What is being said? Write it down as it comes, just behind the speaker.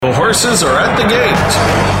horses are at the gate.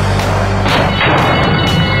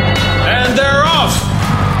 And they're off!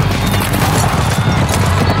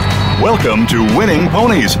 Welcome to Winning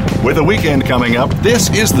Ponies. With a weekend coming up, this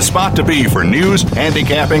is the spot to be for news,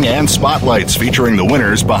 handicapping, and spotlights featuring the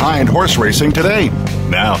winners behind horse racing today.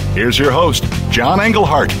 Now, here's your host, John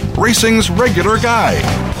Englehart, racing's regular guy.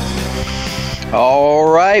 All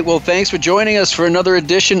right. Well, thanks for joining us for another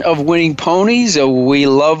edition of Winning Ponies. We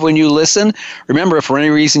love when you listen. Remember, if for any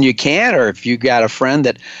reason you can't, or if you got a friend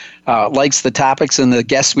that likes the topics and the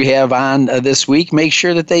guests we have on this week, make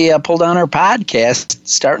sure that they pull down our podcast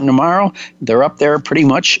starting tomorrow. They're up there pretty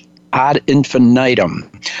much ad infinitum.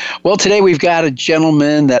 Well, today we've got a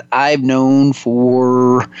gentleman that I've known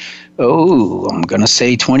for, I'm going to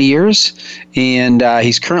say 20 years. And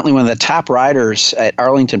he's currently one of the top riders at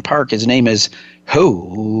Arlington Park. His name is Julio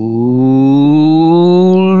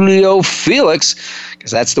Felix,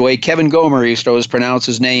 because that's the way Kevin Gomer used to always pronounce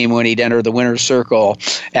his name when he'd enter the winner's circle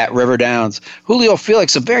at River Downs. Julio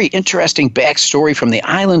Felix, a very interesting backstory from the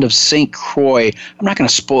island of St. Croix. I'm not going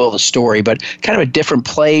to spoil the story, but kind of a different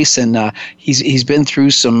place, and he's been through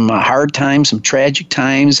some hard times, some tragic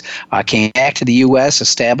times, came back to the U.S.,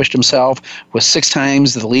 established himself, was 6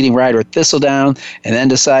 times the leading rider at Thistledown, and then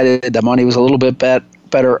decided the money was a little bit better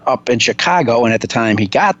up in Chicago, and at the time he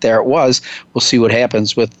got there, it was. We'll see what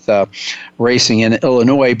happens with racing in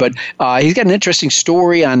Illinois. But he's got an interesting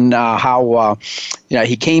story on how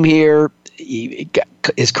he came here, he got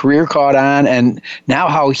his career caught on, and now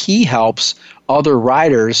how he helps other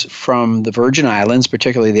riders from the Virgin Islands,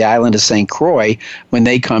 particularly the island of St. Croix, when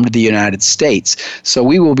they come to the United States. So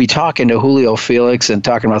we will be talking to Julio Felix and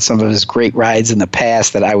talking about some of his great rides in the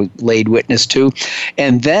past that I laid witness to.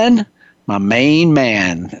 And then my main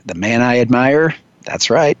man, the man I admire, that's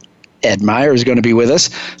right, Ed Meyer is going to be with us,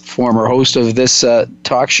 former host of this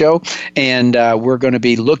talk show, and we're going to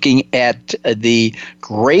be looking at the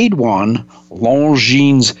Grade 1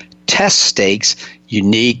 Longines Test Stakes,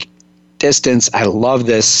 unique distance. I love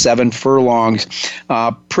this, 7 furlongs.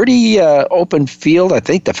 Pretty open field. I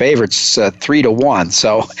think the favorite's 3-1.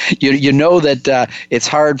 So you know that it's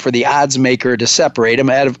hard for the odds maker to separate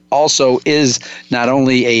him. Ed also is not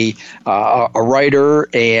only a writer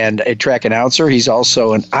and a track announcer, he's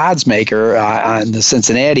also an odds maker on the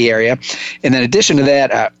Cincinnati area. And in addition to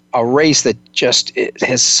that, a race that just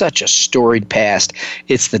has such a storied past.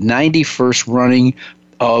 It's the 91st running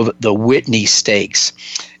of the Whitney Stakes.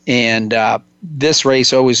 And this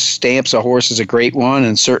race always stamps a horse as a great one,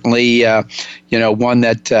 and certainly, one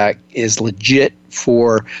that is legit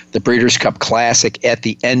for the Breeders' Cup Classic at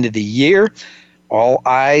the end of the year. All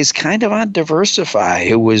eyes kind of on Diversify,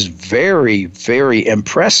 who was very, very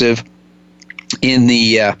impressive in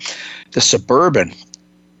the Suburban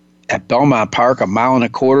at Belmont Park, 1.25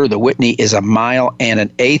 miles. The Whitney is 1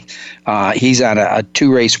 1/8 miles. He's on a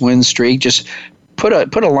 2-race win streak. Just put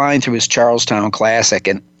a line through his Charlestown Classic,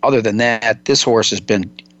 and other than that, this horse has been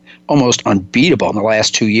almost unbeatable in the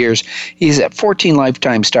last 2 years. He's at 14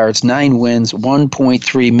 lifetime starts, 9 wins,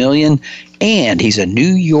 $1.3 million, and he's a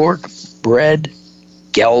New York bred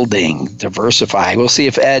gelding. Diversify. We'll see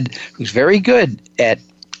if Ed, who's very good at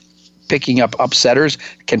picking up upsetters,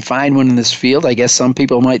 can find one in this field. I guess some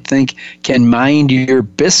people might think can Mind Your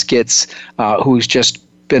Biscuits, who's just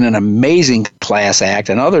been an amazing class act,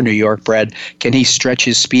 another New York bred. Can he stretch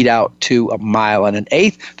his speed out to 1.8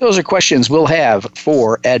 miles? Those are questions we'll have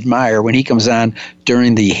for Ed Meyer when he comes on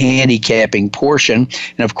during the handicapping portion.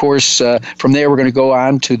 And of course, from there, we're going to go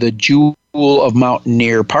on to the Jewel of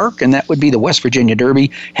Mountaineer Park, and that would be the West Virginia Derby,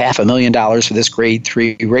 $500,000 for this Grade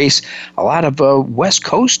 3 race. A lot of West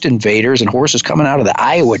Coast invaders and horses coming out of the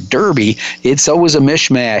Iowa Derby. It's always a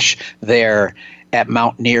mishmash there at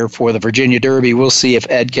Mountaineer for the Virginia Derby. We'll see if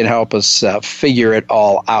Ed can help us figure it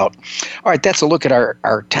all out. All right, that's a look at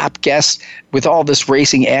our top guests. With all this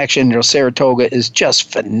racing action, Saratoga is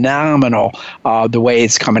just phenomenal the way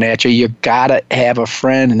it's coming at you. You got to have a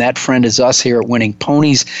friend, and that friend is us here at Winning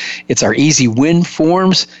Ponies. It's our easy win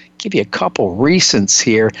forms. Give you a couple recents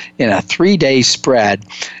here in a 3-day spread.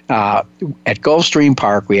 At Gulfstream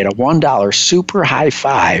Park, we had a $1 super high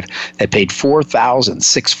five that paid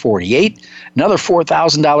 $4,648. Another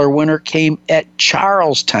 $4,000 winner came at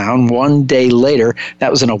Charlestown 1 day later.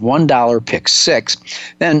 That was in a $1 pick six.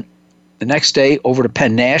 Then the next day, over to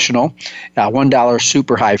Penn National, $1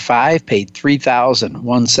 super high five paid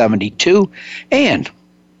 $3,172. And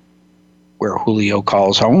where Julio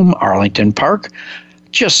calls home, Arlington Park,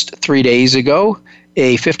 just 3 days ago,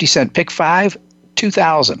 a 50-cent pick five,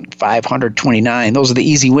 $2,529. Those are the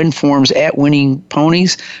easy win forms at Winning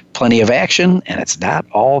Ponies. Plenty of action, and it's not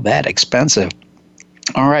all that expensive.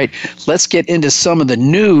 All right, let's get into some of the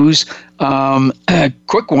news.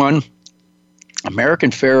 Quick one. American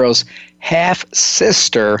Pharoah's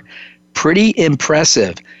half-sister, pretty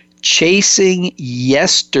impressive. Chasing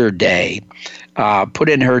Yesterday put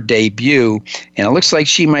in her debut, and it looks like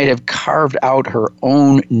she might have carved out her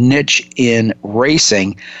own niche in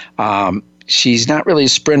racing. She's not really a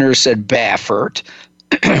sprinter, said Baffert,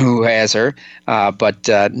 who has her, but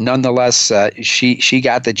nonetheless, she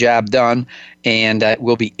got the job done, and it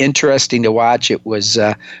will be interesting to watch. It was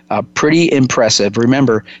pretty impressive.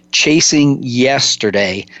 Remember, Chasing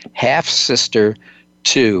Yesterday, half-sister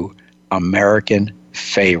to American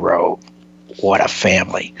Pharoah. What a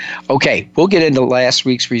family. Okay, we'll get into last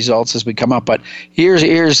week's results as we come up, but here's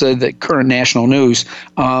the current national news.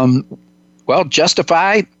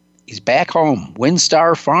 Justify, he's back home,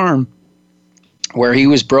 WinStar Farm, where he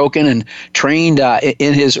was broken and trained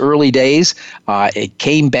in his early days. It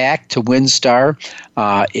came back to WinStar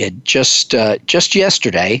it just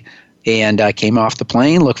yesterday, and came off the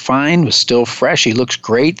plane, looked fine, was still fresh. He looks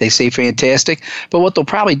great. They say fantastic. But what they'll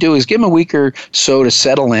probably do is give him a week or so to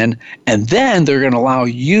settle in, and then they're going to allow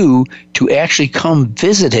you to actually come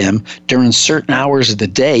visit him during certain hours of the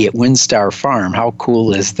day at WinStar Farm. How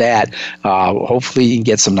cool is that? Hopefully you can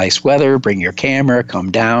get some nice weather, bring your camera, come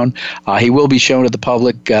down. He will be shown to the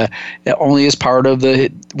public only as part of the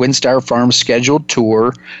WinStar Farm scheduled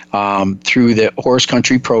tour through the Horse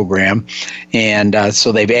Country program. And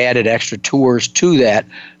so they've added extra tours to that,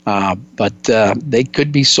 but they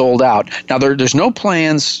could be sold out. Now, there's no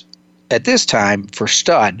plans at this time for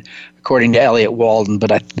stud, according to Elliot Walden,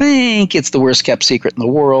 but I think it's the worst kept secret in the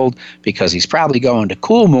world because he's probably going to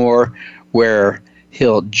Coolmore, where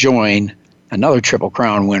he'll join another Triple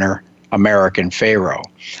Crown winner, American Pharoah.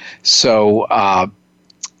 So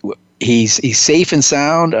he's safe and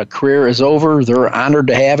sound. A career is over. They're honored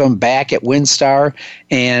to have him back at WinStar,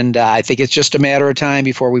 and I think it's just a matter of time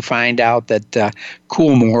before we find out that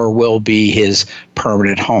Coolmore will be his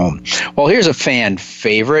permanent home. Well, here's a fan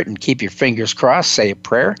favorite, and keep your fingers crossed, say a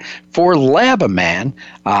prayer, for Lavaman.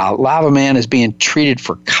 Lavaman is being treated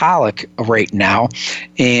for colic right now,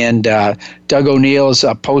 and Doug O'Neill is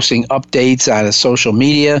posting updates on his social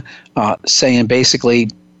media saying basically,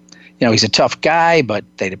 he's a tough guy, but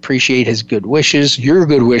they'd appreciate his good wishes, your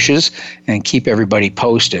good wishes, and keep everybody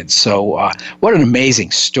posted. So what an amazing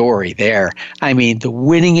story there. I mean, the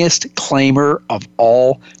winningest claimer of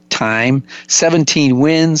all time, 17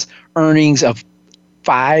 wins, earnings of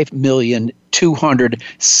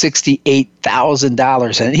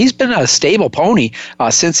 $5,268,000. And he's been a stable pony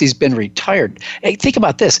since he's been retired. Hey, think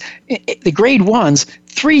about this. The grade ones,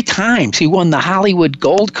 3 times he won the Hollywood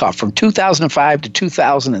Gold Cup from 2005 to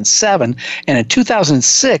 2007. And in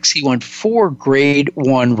 2006, he won 4 grade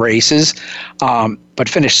 1 races, but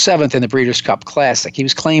finished 7th in the Breeders' Cup Classic. He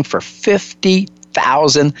was claimed for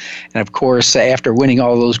 $50,000. And of course, after winning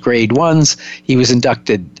all those grade 1s, he was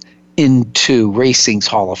inducted into Racing's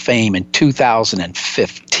Hall of Fame in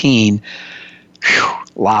 2015.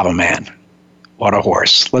 Lava Man. What a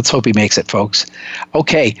horse. Let's hope he makes it, folks.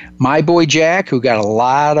 Okay, my boy Jack, who got a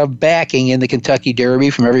lot of backing in the Kentucky Derby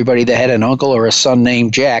from everybody that had an uncle or a son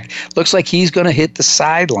named Jack, looks like he's going to hit the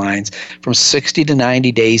sidelines from 60 to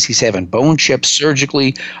 90 days. He's having bone chips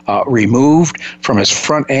surgically removed from his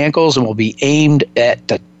front ankles and will be aimed at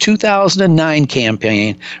the 2009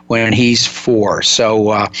 campaign when he's 4.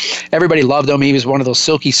 So everybody loved him. He was one of those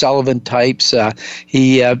Silky Sullivan types.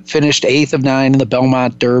 He finished 8th of 9 in the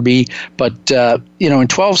Belmont Derby, but in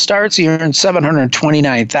 12 starts, he earned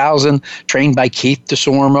 $729,000, trained by Keith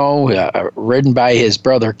DeSormo, ridden by his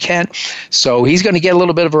brother Kent. So he's going to get a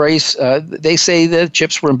little bit of a race. They say the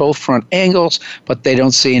chips were in both front angles, but they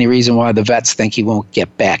don't see any reason why the vets think he won't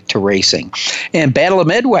get back to racing. And Battle of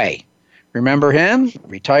Midway. Remember him?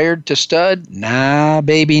 Retired to stud? Nah,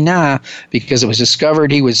 baby, nah. Because it was discovered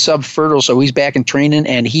he was subfertile, so he's back in training,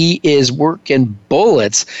 and he is working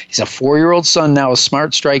bullets. He's a 4-year-old son now, a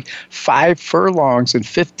smart strike, 5 furlongs in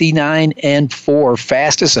 59 and 4,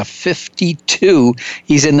 fastest of 52.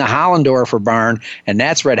 He's in the Hollendorfer barn, and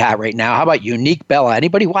that's red hot right now. How about Unique Bella?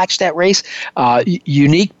 Anybody watch that race?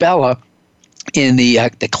 Unique Bella in the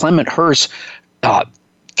Clement Hurst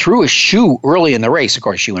threw a shoe early in the race. Of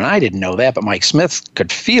course, you and I didn't know that, but Mike Smith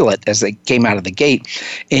could feel it as they came out of the gate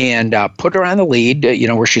and put her on the lead,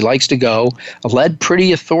 where she likes to go, led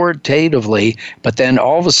pretty authoritatively, but then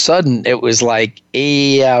all of a sudden it was like,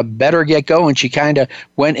 better get going. She kind of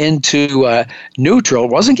went into neutral,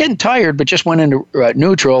 wasn't getting tired, but just went into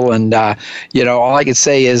neutral, and, all I could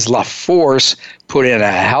say is La Force put in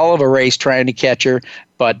a hell of a race trying to catch her,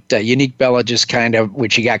 but Unique Bella just kind of,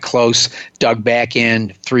 when she got close, dug back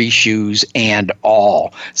in, 3 shoes and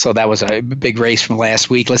all. So that was a big race from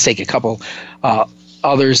last week. Let's take a couple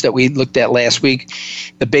others that we looked at last week.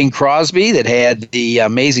 The Bing Crosby that had the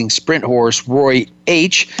amazing sprint horse Roy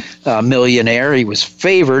H, Millionaire. He was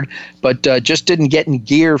favored, but just didn't get in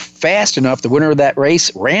gear fast enough. The winner of that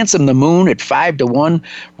race, Ransom the Moon at 5-1,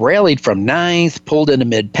 rallied from 9th, pulled into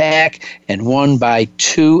mid-pack, and won by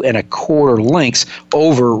 2 1/4 lengths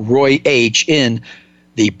over Roy H in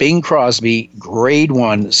the Bing Crosby Grade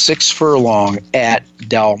 1 6 furlong at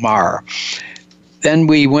Del Mar. Then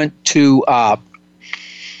we went to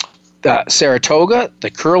Saratoga, the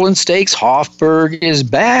Curlin Stakes. Hoffberg is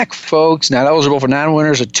back, folks. Not eligible for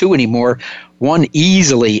non-winners of 2 anymore. 1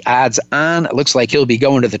 easily, odds on. It looks like he'll be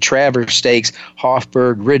going to the Travers Stakes.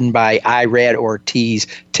 Hoffberg, ridden by Irad Ortiz,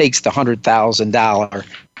 takes the $100,000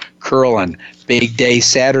 Curlin. Big day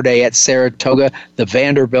Saturday at Saratoga. The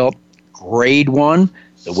Vanderbilt Grade 1.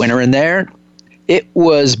 The winner in there, it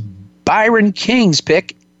was Byron King's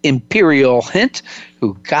pick, Imperial Hint,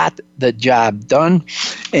 who got the job done,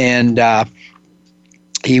 and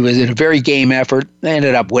he was in a very game effort. They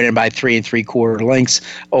ended up winning by 3 3/4 lengths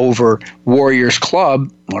over Warriors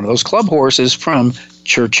Club, one of those club horses from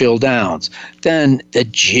Churchill Downs. Then the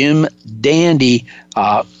Jim Dandy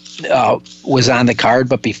was on the card,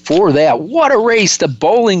 but before that, what a race! The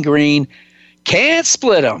Bowling Green can't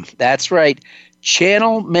split them. That's right.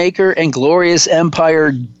 Channel Maker and Glorious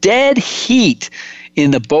Empire dead heat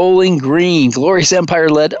in the Bowling Green. Glorious Empire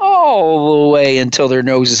led all the way until their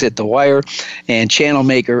noses hit the wire, and Channel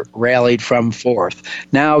Maker rallied from 4th.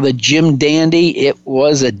 Now the Jim Dandy, it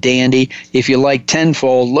was a dandy. If you like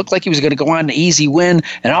tenfold, looked like he was going to go on an easy win,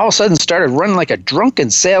 and all of a sudden started running like a drunken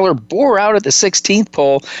sailor, bore out at the 16th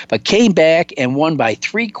pole, but came back and won by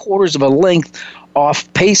 3/4 of a length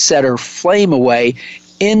off pace setter Flame Away.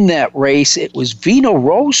 In that race, it was Vino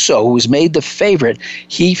Rosso who was made the favorite.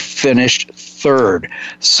 He finished 3rd.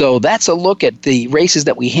 So that's a look at the races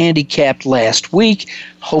that we handicapped last week.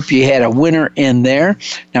 Hope you had a winner in there.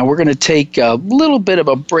 Now we're going to take a little bit of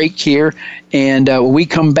a break here, and when we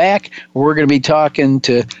come back, we're going to be talking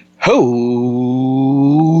to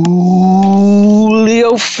Julio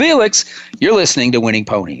Felix. You're listening to Winning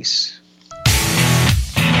Ponies.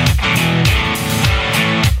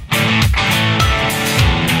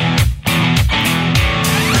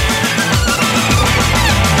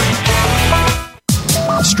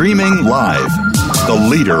 Streaming live, the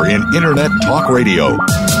leader in Internet talk radio,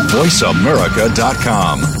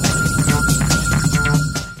 voiceamerica.com.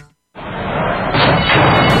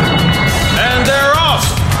 And they're off!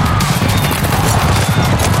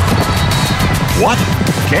 What?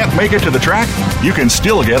 Can't make it to the track? You can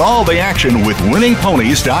still get all the action with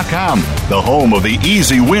winningponies.com, the home of the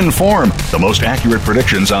easy win form, the most accurate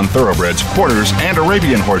predictions on thoroughbreds, quarters, and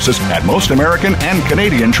Arabian horses at most American and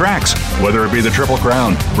Canadian tracks. Whether it be the Triple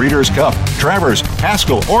Crown, Breeders' Cup, Travers,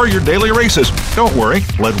 Haskell, or your daily races, don't worry,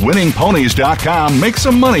 let winningponies.com make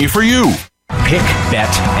some money for you. Pick,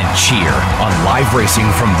 bet, and cheer on live racing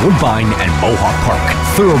from Woodbine and Mohawk Park.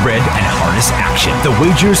 Thoroughbred and harness action. The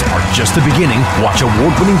wagers are just the beginning. Watch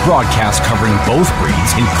award-winning broadcasts covering both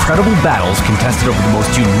breeds, incredible battles contested over the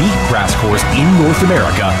most unique grass course in North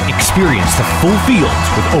America. Experience the full fields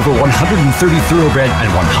with over 130 thoroughbred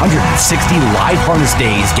and 160 live harness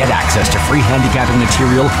days. Get access to free handicapping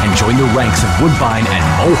material and join the ranks of Woodbine and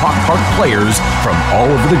Mohawk Park players from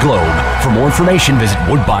all over the globe. For more information, visit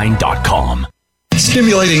woodbine.com.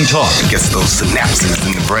 Stimulating talk gets those synapses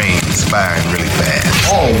in the brain firing really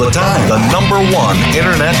fast. all the time. The #1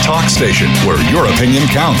 Internet talk station where your opinion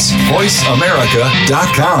counts.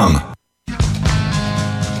 VoiceAmerica.com.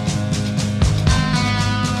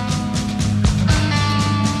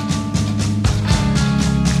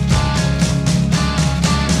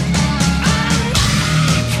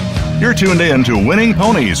 You're tuned in to Winning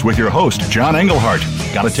Ponies with your host, John Englehart.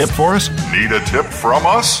 Got a tip for us? Need a tip from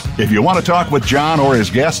us? If you want to talk with John or his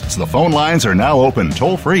guests, the phone lines are now open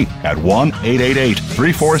toll-free at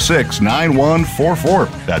 1-888-346-9144.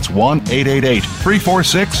 That's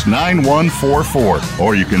 1-888-346-9144.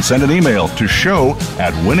 Or you can send an email to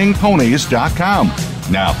show@winningponies.com.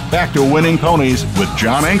 Now, back to Winning Ponies with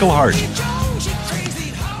John Englehart.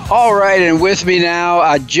 All right, and with me now,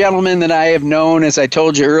 a gentleman that I have known, as I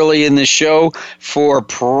told you early in the show, for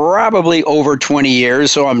probably over 20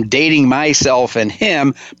 years, so I'm dating myself and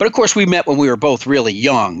him. But, of course, we met when we were both really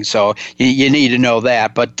young, so you need to know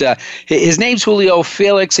that. But his name's Julio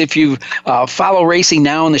Felix. If you follow racing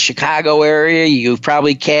now in the Chicago area, you've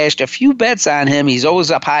probably cashed a few bets on him. He's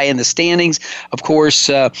always up high in the standings. Of course,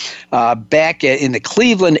 back in the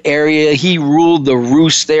Cleveland area, he ruled the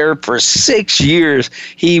roost there for 6 years.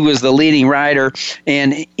 He was the leading rider,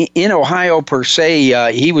 and in Ohio per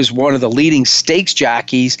se, he was one of the leading stakes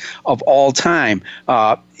jockeys of all time.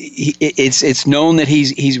 It's known that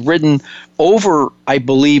he's ridden over, I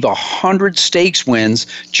believe, 100 stakes wins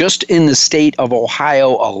just in the state of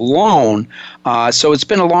Ohio alone. So it's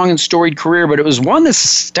been a long and storied career, but it was one that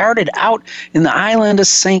started out in the island of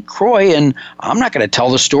St. Croix, and I'm not going to tell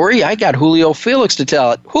the story. I got Julio Felix to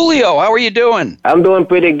tell it. Julio, how are you doing? I'm doing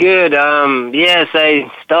pretty good. Yes,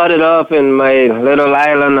 I started off in my little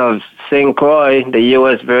island of St. Croix, the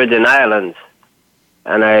U.S. Virgin Islands,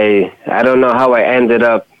 and I don't know how I ended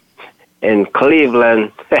up in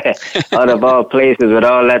Cleveland, out of all places, with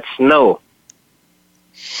all that snow.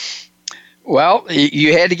 Well,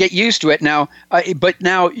 you had to get used to it. Now, but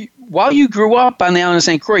now, while you grew up on the island of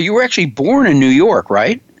St. Croix, you were actually born in New York,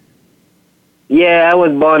 right? Yeah, I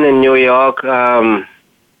was born in New York. I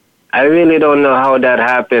really don't know how that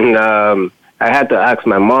happened. I had to ask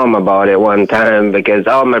my mom about it one time because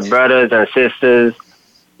all my brothers and sisters,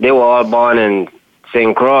 they were all born in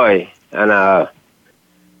St. Croix. And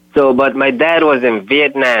but my dad was in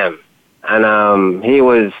Vietnam, and he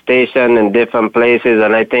was stationed in different places,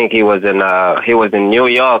 and I think he was in New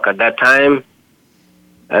York at that time.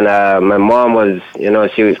 And my mom was,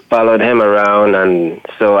 she followed him around, and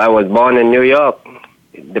so I was born in New York,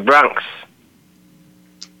 the Bronx.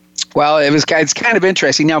 Well, it's kind of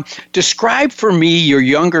interesting. Now, describe for me your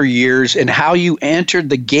younger years and how you entered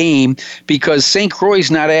the game, because St. Croix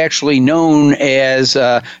is not actually known as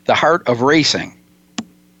the heart of racing.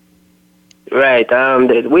 Right.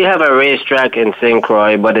 We have a racetrack in St.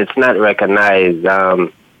 Croix, but it's not recognized.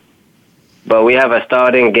 But we have a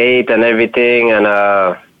starting gate and everything, and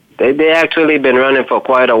they actually been running for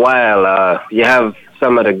quite a while. You have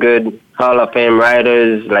some of the good Hall of Fame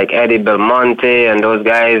riders like Eddie Belmonte and those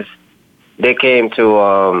guys. They came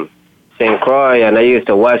to St. Croix, and I used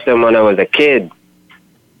to watch them when I was a kid.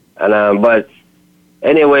 And but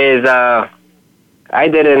anyways, I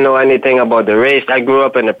didn't know anything about the race. I grew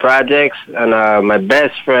up in the projects, and my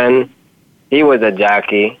best friend, he was a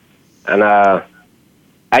jockey. And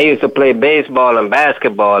I used to play baseball and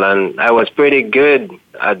basketball, and I was pretty good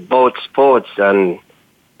at both sports, and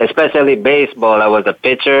especially baseball. I was a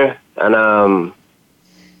pitcher, and I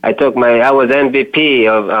was MVP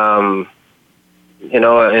of,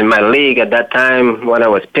 in my league at that time when I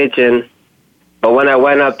was pitching. But when I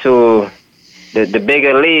went up to the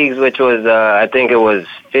bigger leagues, which was, I think it was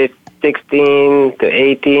 16 to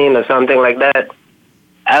 18 or something like that,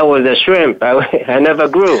 I was a shrimp. I never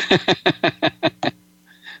grew.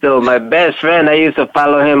 So my best friend, I used to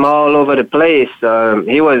follow him all over the place.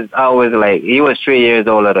 He was always he was 3 years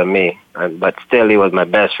older than me, but still he was my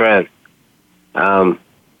best friend.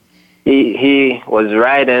 He was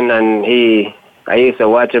riding, and I used to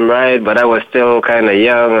watch him ride, but I was still kind of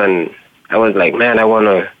young, and I was like, man, I want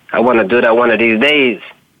to do that one of these days.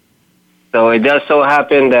 So it just so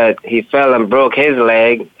happened that he fell and broke his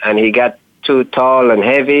leg, and he got too tall and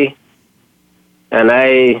heavy, and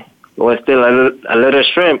I was still a little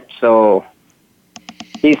shrimp. So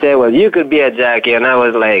he said, well, you could be a jockey, and I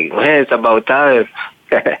was like, man, it's about time.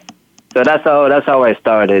 So that's how I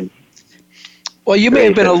started. Well, you may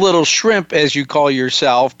have been a little shrimp, as you call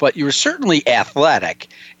yourself, but you were certainly athletic,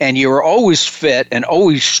 and you were always fit and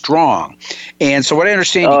always strong. And so what I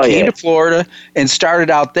understand, you came to Florida and started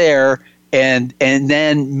out there, and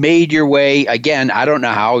then made your way, again, I don't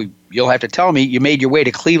know how, you'll have to tell me, you made your way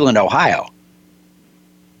to Cleveland, Ohio.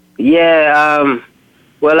 Yeah,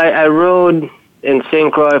 well, I rode in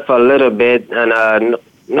St. Croix for a little bit, and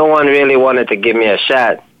no one really wanted to give me a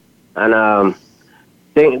shot. And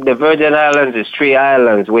the Virgin Islands is 3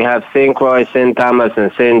 islands. We have St. Croix, St. Thomas,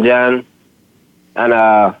 and St. John.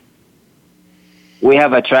 And we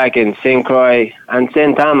have a track in St. Croix and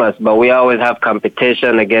St. Thomas, but we always have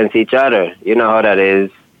competition against each other. You know how that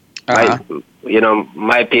is. Uh-huh.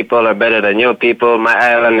 My people are better than your people. My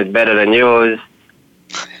island is better than yours.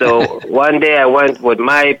 So one day I went with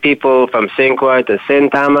my people from St. Croix to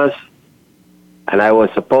St. Thomas, and I was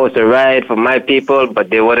supposed to ride for my people, but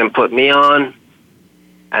they wouldn't put me on.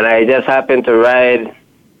 And I just happened to ride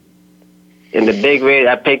in the big race.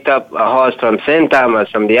 I picked up a horse from St. Thomas,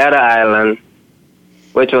 from the other island,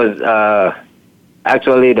 which was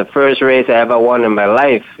actually the first race I ever won in my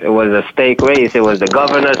life. It was a stake race. It was the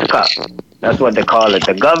Governor's Cup. That's what they call it,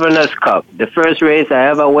 the Governor's Cup. The first race I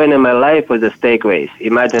ever won in my life was a stake race.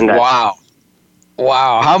 Imagine that.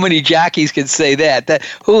 Wow. How many jockeys can say that?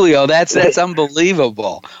 Julio, that's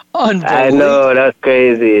unbelievable. Unbelievable. I know, that's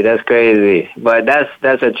crazy. But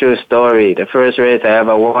that's a true story. The first race I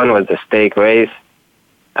ever won was the stake race.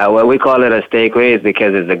 Well, we call it a stake race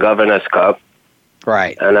because it's the Governor's Cup.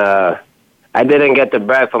 Right. And I didn't get to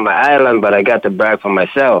brag for my island, but I got to brag for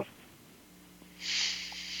myself.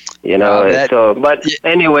 You know,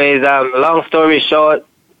 anyways, long story short,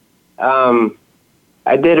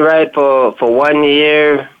 I did ride for 1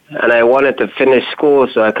 year, and I wanted to finish school,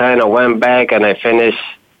 so I kind of went back and I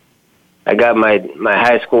got my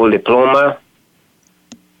high school diploma.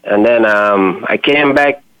 And then I came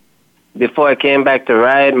back. Before I came back to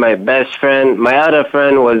ride, my other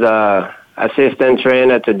friend was assistant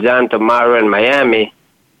trainer to John Tomaro in Miami,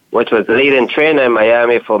 which was leading trainer in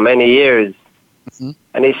Miami for many years. Mm-hmm.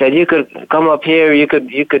 And he said, you could come up here, you could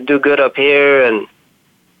do good up here, and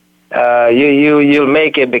you'll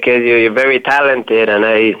make it because you're very talented. And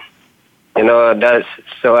I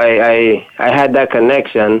had that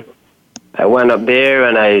connection. I went up there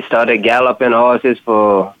and I started galloping horses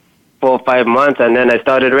for 4 or 5 months, and then I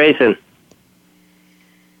started racing.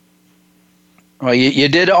 Well, you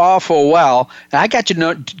did awful well. I got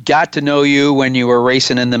to know you when you were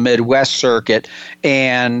racing in the Midwest circuit,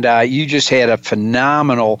 and you just had a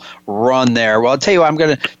phenomenal run there. Well, I'll tell you what, I'm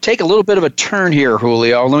going to take a little bit of a turn here,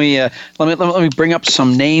 Julio. Let me bring up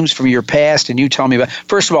some names from your past, and you tell me about.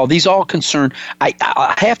 First of all, these all concern. I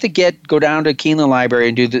have to go down to Keeneland Library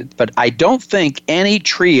and do the, but I don't think any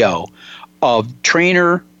trio of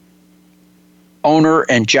trainer, owner,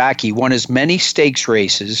 and jockey won as many stakes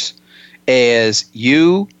races as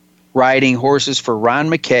you riding horses for Ron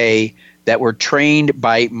McKay that were trained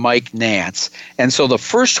by Mike Nance. And so the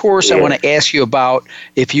first horse I want to ask you about,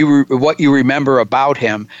 what you remember about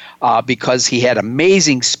him, because he had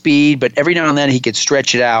amazing speed, but every now and then he could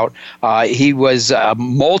stretch it out. He was a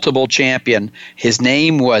multiple champion. His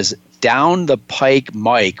name was Down the Pike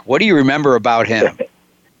Mike. What do you remember about him?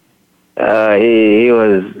 He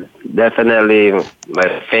was definitely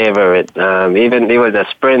my favorite. Even he was a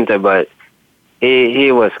sprinter, but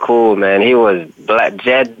he was cool, man. He was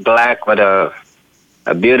jet black with a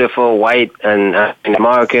beautiful white, and the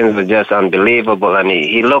markings were just unbelievable. And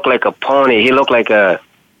he looked like a pony. He looked like a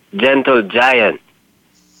gentle giant.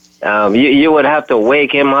 You would have to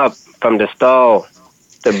wake him up from the stall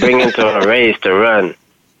to bring him to a race to run.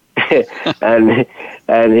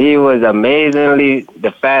 and he was amazingly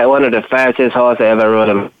one of the fastest horses I ever rode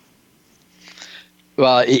him.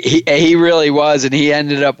 Well, he really was, and he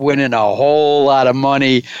ended up winning a whole lot of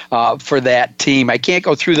money for that team. I can't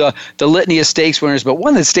go through the litany of stakes winners, but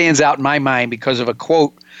one that stands out in my mind because of a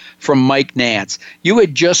quote from Mike Nance. You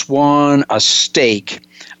had just won a stake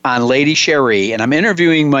on Lady Cherie, and I'm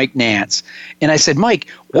interviewing Mike Nance, and I said, Mike,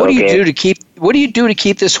 what do you do to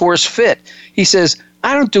keep this horse fit? He says,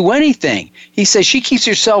 I don't do anything. He says she keeps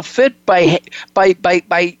herself fit by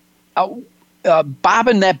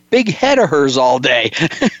bobbing that big head of hers all day.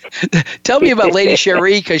 Tell me about Lady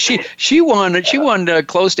Cherie, because she won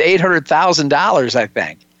close to $800,000, I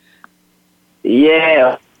think.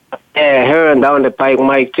 Yeah, her and Down the Pike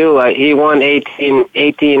Mike too. He won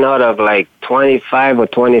 18 out of like 25 or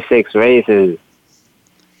 26 races.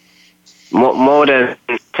 More than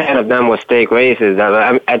 10 of them were stake races.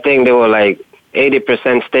 I think they were like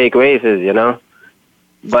 80% stake races, you know.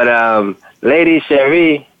 But Lady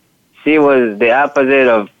Cherie, she was the opposite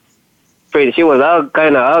of pretty. She was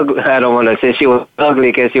kind of ugly. I don't want to say she was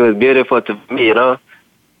ugly because she was beautiful to me, you know.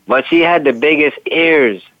 But she had the biggest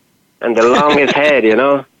ears and the longest head, you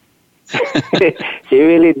know. She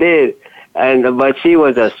really did. But she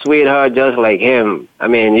was a sweetheart just like him. I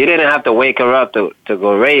mean, you didn't have to wake her up to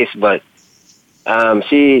go race, but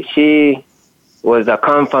she was a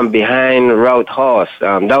come from behind route horse.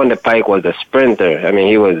 Down the Pike was a sprinter. I mean,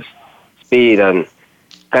 he was speed and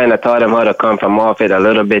kind of taught him how to come from off it a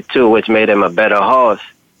little bit too, which made him a better horse.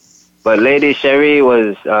 But Lady Cherie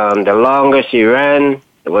was the longer she ran,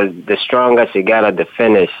 it was the stronger she got at the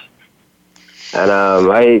finish. And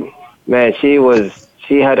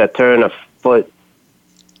she had a turn of foot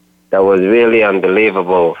that was really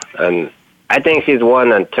unbelievable. And I think she's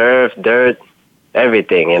won on turf, dirt,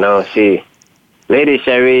 everything, you know. Lady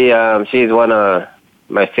Cherie, she's one of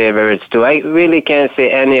my favorites too. I really can't say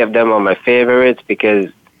any of them are my favorites because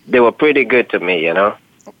they were pretty good to me, you know.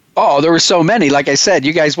 Oh, there were so many. Like I said,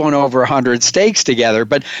 you guys won over 100 stakes together.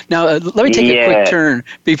 But now let me take a quick turn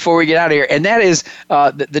before we get out of here. And that is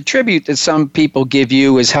the tribute that some people give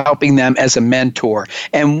you is helping them as a mentor.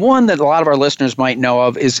 And one that a lot of our listeners might know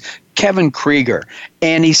of is Kevin Krigger.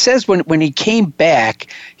 And he says when he came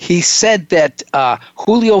back, he said that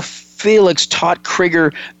Julio Felix taught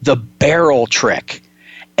Krigger the barrel trick.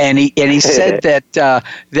 And he said that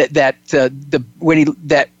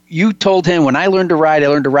you told him, when I learned to ride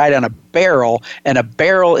on a barrel, and a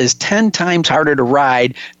barrel is 10 times harder to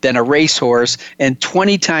ride than a racehorse and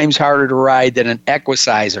 20 times harder to ride than an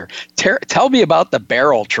equicizer. Tell me about the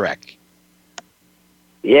barrel trick.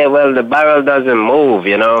 Yeah, well, the barrel doesn't move,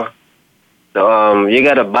 you know. So you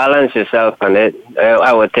got to balance yourself on it.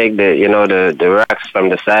 I would take the rocks from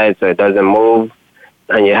the side so it doesn't move,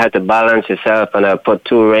 and you have to balance yourself, and I put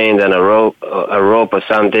 2 reins and a rope or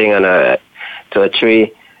something to a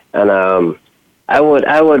tree. And I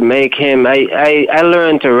would make him. I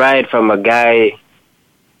learned to ride from a guy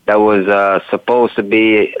that was supposed to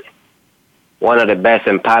be one of the best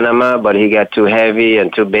in Panama, but he got too heavy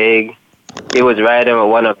and too big. He was riding with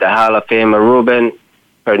one of the Hall of Famer, Ruben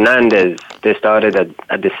Hernandez. They started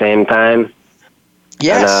at the same time.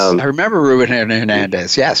 Yes, and, I remember Ruben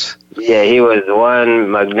Hernandez. Yes. Yeah, he was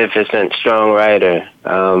one magnificent, strong rider.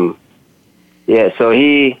 So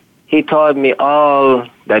he taught me all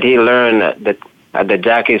that he learned at the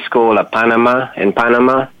jockey school in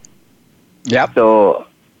Panama. Yep. So,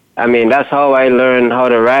 I mean, that's how I learned how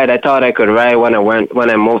to ride. I thought I could ride when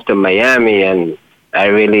I moved to Miami, and I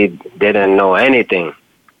really didn't know anything.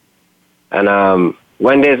 And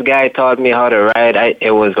when this guy taught me how to ride,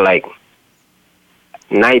 it was like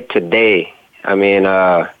night to day. I mean,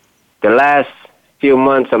 the last few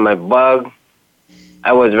months of my bug,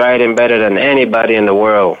 I was riding better than anybody in the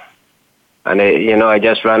world. And I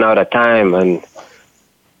just ran out of time. And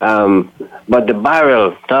but the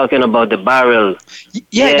barrel, talking about the barrel.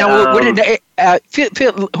 Yeah. Now,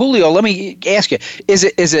 Julio, let me ask you: Is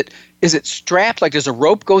it strapped? Like, does a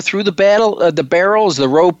rope go through the barrel? Is the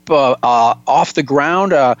rope off the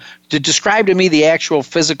ground? To describe to me the actual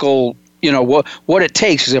physical, what it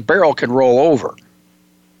takes, because a barrel can roll over.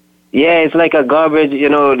 Yeah, it's like a garbage,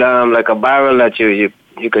 like a barrel that you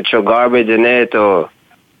could throw garbage in it or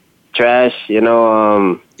trash,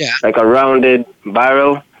 like a rounded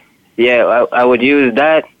barrel. Yeah, I would use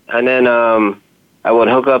that, and then I would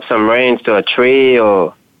hook up some reins to a tree,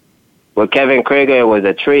 or with Kevin Krigger, it was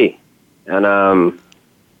a tree, and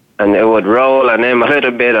it would roll and then a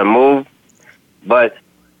little bit and move. But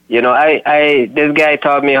this guy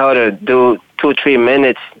taught me how to do 2-3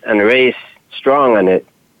 minutes and race strong on it.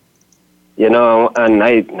 And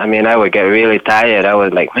I would get really tired. I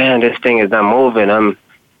was like, man, this thing is not moving.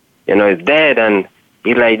 It's dead. And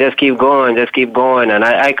he's like, just keep going. And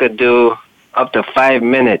I could do up to 5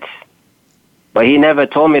 minutes. But he never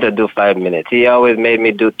told me to do 5 minutes. He always made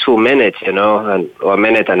me do 2 minutes, or a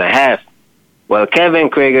minute and a half. Well, Kevin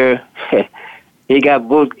Krigger, he got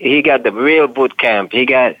the real boot camp.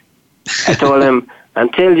 I told him,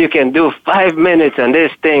 until you can do 5 minutes on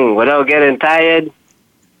this thing without getting tired,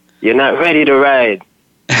 you're not ready to ride.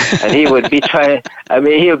 And he would be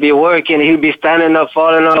he'll be working, he'll be standing up,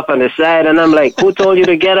 falling off on the side, and I'm like, who told you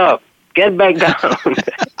to get up? Get back down.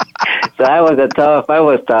 So I was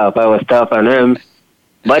tough on him.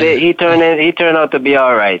 But he turned out to be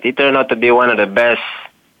all right. He turned out to be one of the best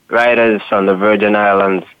riders on the Virgin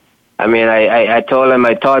Islands. I mean, I told him,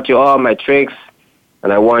 I taught you all my tricks,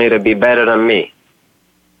 and I want you to be better than me.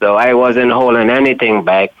 So I wasn't holding anything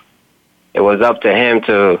back. It was up to him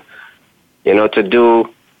to do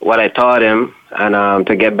what I taught him and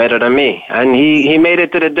to get better than me. And he made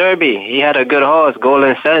it to the Derby. He had a good horse,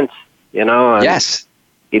 Golden Sense, And yes.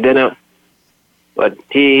 He didn't, but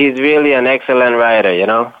he's really an excellent rider,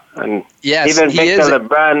 And yes, even Victor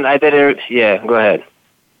LeBron, go ahead.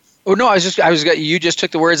 Oh no! You just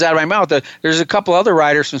took the words out of my mouth. There's a couple other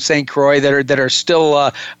riders from St. Croix that are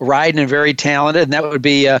still riding and very talented, and that would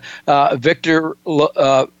be Victor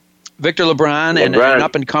LeBron and an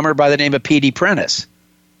up and comer by the name of Pede Prentice.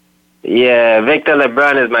 Yeah, Victor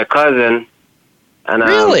LeBron is my cousin, and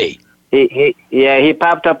really, he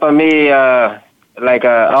popped up on me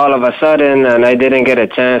all of a sudden, and I didn't get a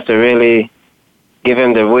chance to really give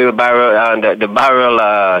him the wheelbarrow, the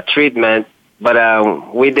barrel treatment.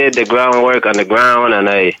 But we did the groundwork on the ground, and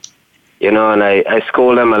I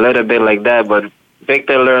schooled him a little bit like that. But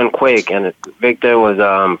Victor learned quick, and Victor was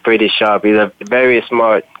pretty sharp. He's a very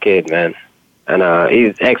smart kid, man. And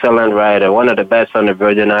he's an excellent rider, one of the best on the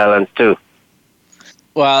Virgin Islands, too.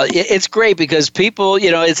 Well, it's great because people,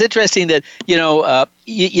 it's interesting that,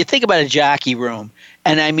 you think about a jockey room,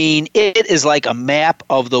 and I mean, it is like a map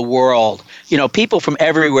of the world. People from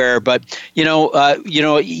everywhere, but, you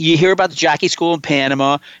hear about the jockey school in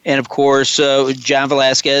Panama, and of course, John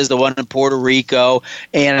Velasquez, the one in Puerto Rico,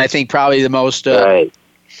 and I think probably the most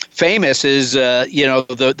famous is,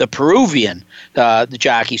 the Peruvian the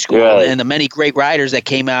jockey school, and the many great riders that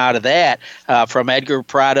came out of that, from Edgar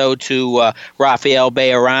Prado to Rafael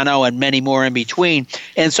Bejarano and many more in between.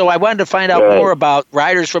 And so I wanted to find out more about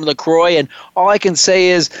riders from LaCroix, and all I can say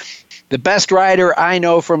is the best rider I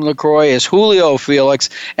know from LaCroix is Julio Felix.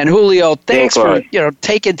 And Julio, thanks for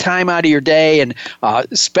taking time out of your day and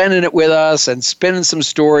spending it with us and spinning some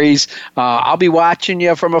stories. I'll be watching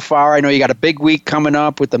you from afar. I know you got a big week coming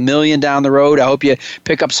up with the $1 million down the road. I hope you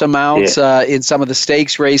pick up some mounts in some of the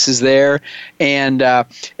stakes races there. And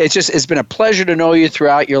it's been a pleasure to know you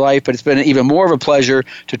throughout your life, but it's been even more of a pleasure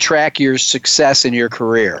to track your success in your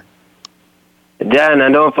career. John,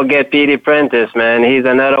 and don't forget Pede Prentice, man. He's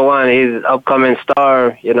another one. He's an upcoming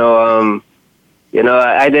star. I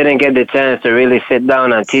didn't get the chance to really sit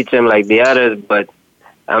down and teach him like the others, but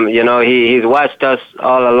he's watched us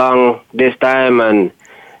all along this time, and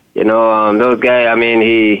those guys. I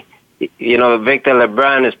mean, Victor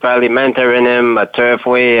LeBron is probably mentoring him at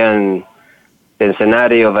Turfway and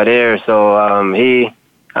Cincinnati over there. So I'm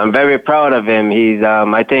very proud of him.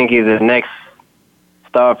 I think he's the next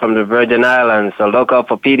star from the Virgin Islands, so look out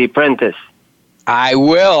for Pede Prentice. I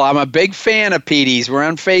will. I'm a big fan of Pede's. We're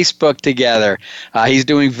on Facebook together. He's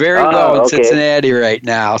doing very well in Cincinnati right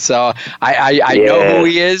now, so I know who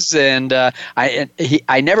he is, and I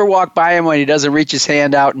never walk by him when he doesn't reach his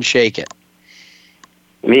hand out and shake it.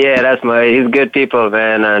 Yeah, he's good people,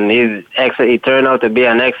 man, and he turned out to be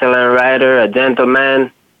an excellent rider, a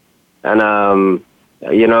gentleman, and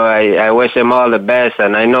I wish him all the best,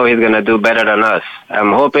 and I know he's going to do better than us.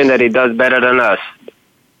 I'm hoping that he does better than us.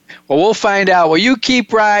 Well, we'll find out. Well, you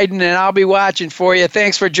keep riding, and I'll be watching for you.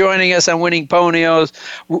 Thanks for joining us on Winning Ponios.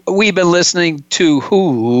 We've been listening to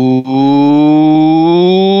Julio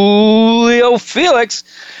Felix.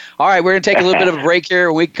 All right, we're going to take a little bit of a break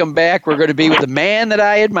here. When we come back, we're going to be with the man that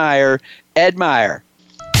I admire, Ed Meyer.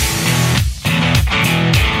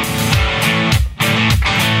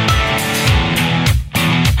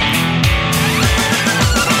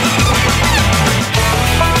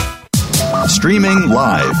 Streaming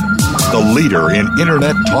live, the leader in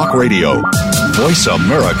Internet talk radio,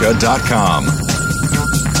 VoiceAmerica.com.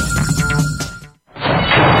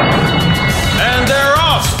 And they're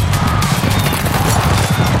off!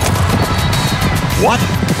 What?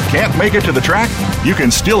 Can't make it to the track? You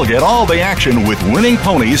can still get all the action with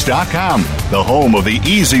winningponies.com, the home of the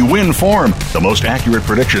easy win form, the most accurate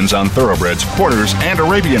predictions on thoroughbreds, quarters, and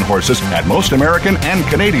Arabian horses at most American and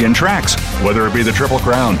Canadian tracks. Whether it be the Triple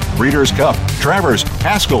Crown, Breeders' Cup, Travers,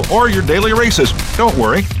 Haskell, or your daily races, don't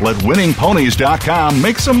worry, let winningponies.com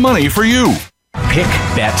make some money for you. Pick,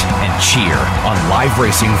 bet, and cheer on live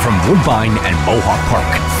racing from Woodbine and Mohawk Park.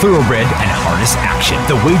 Thoroughbred and harness action.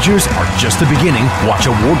 The wagers are just the beginning. Watch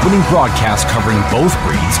award-winning broadcasts covering both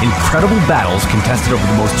breeds, incredible battles contested over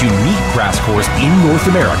the most unique grass course in North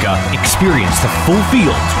America. Experience the full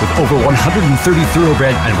fields with over 130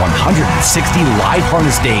 thoroughbred and 160 live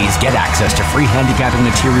harness days. Get access to free handicapping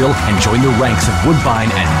material and join the ranks of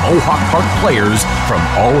Woodbine and Mohawk Park players from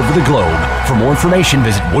all over the globe. For more information,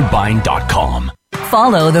 visit woodbine.com.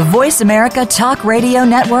 Follow the Voice America Talk Radio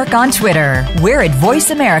Network on Twitter. We're at Voice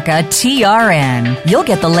America TRN. You'll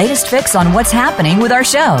get the latest fix on what's happening with our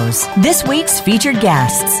shows, this week's featured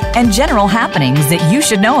guests, and general happenings that you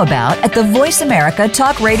should know about at the Voice America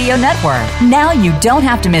Talk Radio Network. Now you don't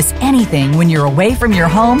have to miss anything when you're away from your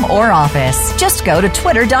home or office. Just go to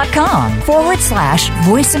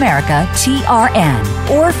twitter.com/Voice America TRN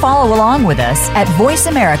or follow along with us at Voice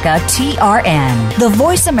America TRN. The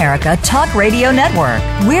Voice America Talk Radio Network.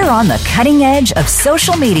 We're on the cutting edge of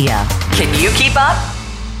social media. Can you keep up?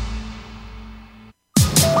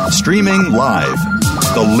 Streaming live,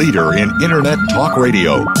 the leader in Internet talk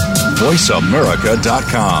radio,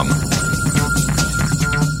 VoiceAmerica.com.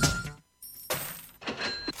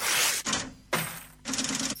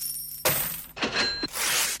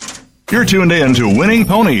 You're tuned in to Winning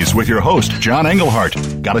Ponies with your host, John Englehart.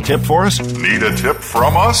 Got a tip for us? Need a tip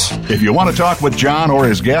from us? If you want to talk with John or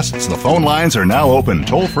his guests, the phone lines are now open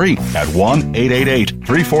toll-free at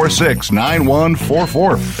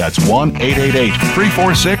 1-888-346-9144. That's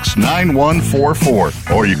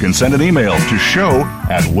 1-888-346-9144. Or you can send an email to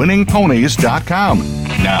show@winningponies.com.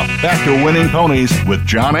 Now, back to Winning Ponies with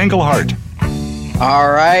John Englehart.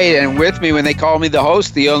 All right, and with me when they call me the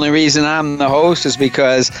host, the only reason I'm the host is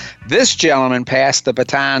because this gentleman passed the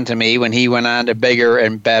baton to me when he went on to bigger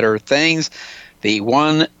and better things. The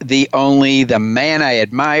one, the only, the man I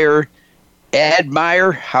admire, Ed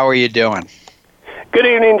Meyer. How are you doing? Good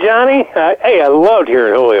evening, Johnny. Hey, I loved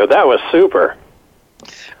hearing Julio. That was super.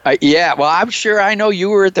 Yeah, well, I'm sure I know you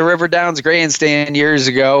were at the River Downs Grandstand years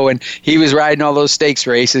ago, and he was riding all those stakes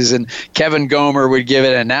races, and Kevin Gomer would give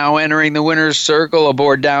it, and now entering the winner's circle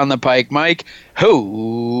aboard Down the Pike Mike,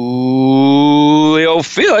 Julio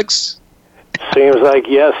Felix. Seems like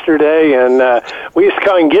yesterday, and we used to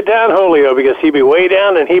call him Get Down Julio because he'd be way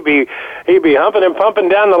down, and he'd be humping and pumping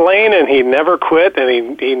down the lane, and he never quit,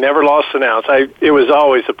 and he never lost an ounce. It was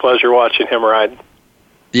always a pleasure watching him ride.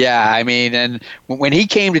 Yeah, I mean, and when he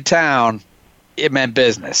came to town, it meant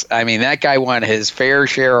business. I mean, that guy won his fair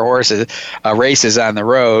share of races on the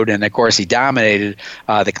road, and of course he dominated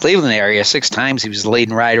the Cleveland area 6 times. He was the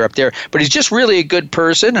leading rider up there. But he's just really a good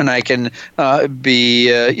person, and I can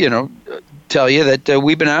tell you that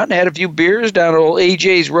we've been out and had a few beers down at old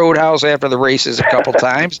AJ's Roadhouse after the races a couple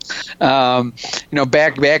times.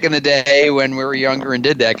 Back in the day when we were younger and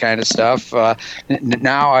did that kind of stuff.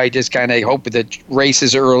 Now I just kind of hope that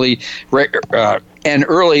races early so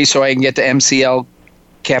I can get to MCL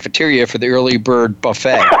cafeteria for the early bird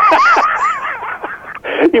buffet.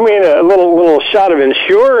 You mean a little shot of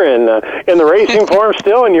Ensure in the racing form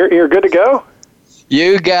still, and you're good to go?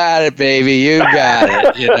 You got it, baby. You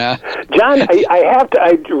got it. John,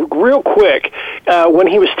 I real quick, when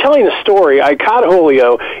he was telling the story, I caught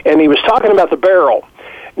Julio, and he was talking about the barrel.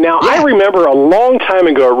 Now, yeah. I remember a long time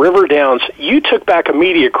ago at River Downs, you took back a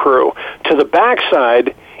media crew to the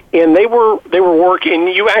backside, and they were working.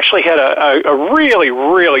 You actually had a really,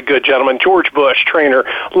 really good gentleman, George Bush, trainer,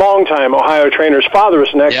 longtime Ohio trainer. His father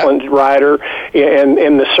was an excellent rider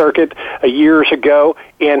in the circuit years ago,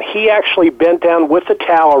 and he actually bent down with the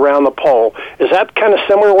towel around the pole. Is that kind of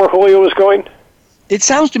similar where Julio was going? It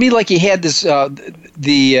sounds to me like he had this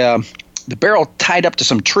the barrel tied up to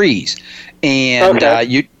some trees, and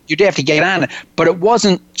you'd have to get on it, but it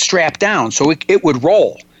wasn't strapped down, so it would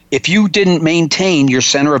roll. If you didn't maintain your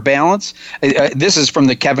center of balance, this is from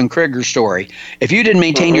the Kevin Krigger story. If you didn't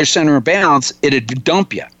maintain your center of balance, it'd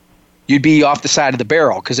dump you. You'd be off the side of the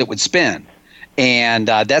barrel because it would spin. And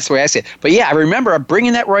that's the way I see it. But yeah, I remember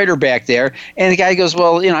bringing that rider back there, and the guy goes,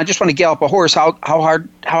 "Well, I just want to gallop a horse. How hard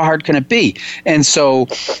can it be?" And so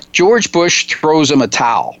George Bush throws him a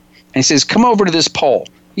towel, and he says, "Come over to this pole."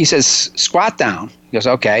 He says, "Squat down." He goes,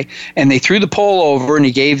 "Okay." And they threw the pole over, and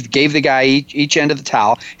he gave the guy each end of the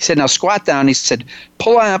towel. He said, "Now squat down." He said,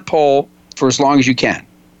 "Pull on that pole for as long as you can."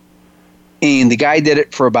 And the guy did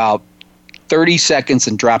it for about 30 seconds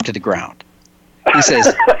and dropped to the ground. He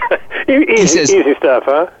says, easy stuff,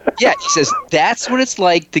 huh? Yeah, he says, that's what it's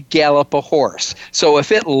like to gallop a horse. So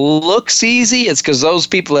if it looks easy, it's because those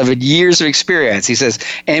people have had years of experience. He says,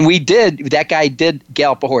 and that guy did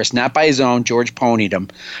gallop a horse, not by his own. George ponied him.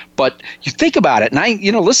 But you think about it, and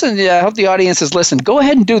listen, I hope the audience has listened. Go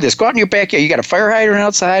ahead and do this. Go out in your backyard. You got a fire hydrant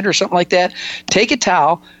outside or something like that. Take a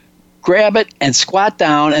towel, grab it, and squat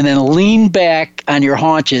down, and then lean back on your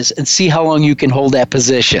haunches and see how long you can hold that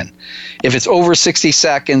position. If it's over 60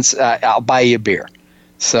 seconds, I'll buy you a beer.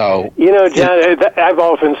 So, John, I've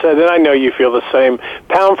often said, and I know you feel the same,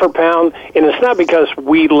 pound for pound, and it's not because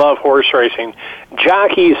we love horse racing.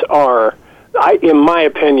 Jockeys are, in my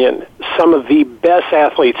opinion, some of the best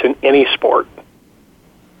athletes in any sport.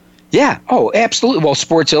 Yeah. Oh, absolutely. Well,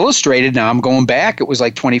 Sports Illustrated, now I'm going back, it was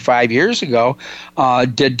like 25 years ago,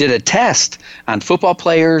 did a test on football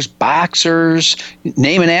players, boxers,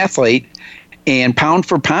 name an athlete, and pound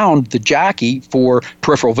for pound, the jockey for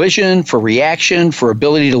peripheral vision, for reaction, for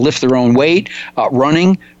ability to lift their own weight,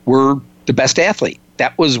 running, were the best athlete.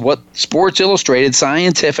 That was what Sports Illustrated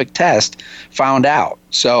scientific test found out.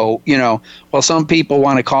 So, while some people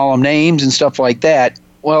want to call them names and stuff like that,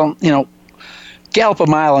 well, gallop a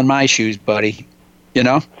mile in my shoes, buddy.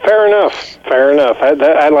 Fair enough.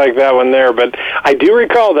 I like that one there, but I do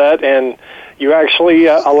recall that, and you actually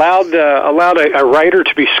allowed a rider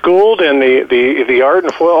to be schooled in the art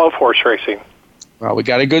and flow of horse racing. Well, we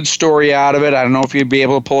got a good story out of it. I don't know if you'd be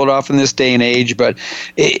able to pull it off in this day and age, but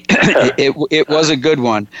it was a good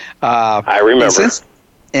one. I remember.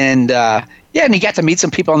 Yeah, and he got to meet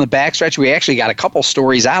some people on the backstretch. We actually got a couple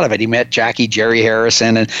stories out of it. He met jockey Jerry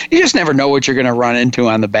Harrison, and you just never know what you're going to run into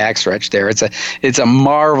on the backstretch there. It's a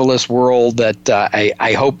marvelous world that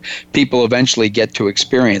I hope people eventually get to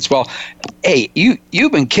experience. Well, hey,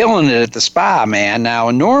 you've been killing it at the spa, man.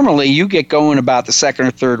 Now, normally you get going about the second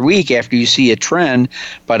or third week after you see a trend,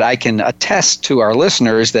 but I can attest to our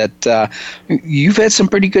listeners that you've had some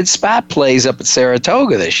pretty good spot plays up at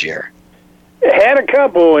Saratoga this year. Had a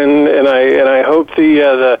couple, and I hope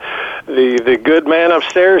the good man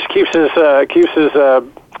upstairs keeps his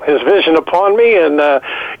vision upon me. And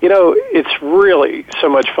it's really so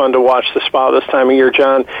much fun to watch the spa this time of year,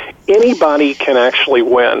 John. Anybody can actually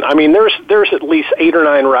win. I mean, there's at least 8 or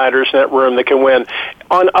 9 riders in that room that can win.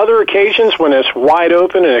 On other occasions, when it's wide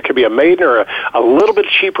open, and it could be a maiden or a little bit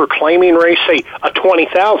cheaper claiming race, say a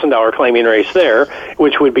 $20,000 claiming race there,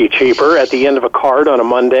 which would be cheaper at the end of a card on a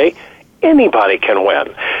Monday. Anybody can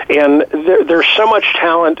win, and there's so much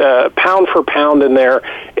talent, pound for pound in there.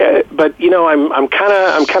 But I'm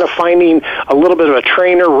kind of finding a little bit of a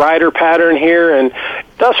trainer rider pattern here, and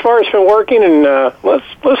thus far it's been working. And let's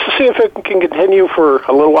see if it can continue for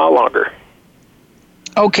a little while longer.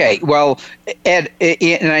 Okay, well, Ed,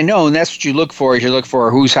 and I know, and that's what you look for. Is you look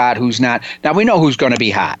for who's hot, who's not. Now we know who's going to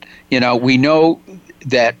be hot. We know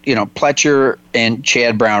that Pletcher and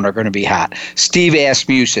Chad Brown are going to be hot. Steve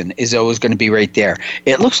Asmussen is always going to be right there.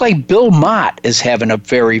 It looks like Bill Mott is having a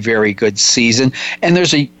very, very good season. And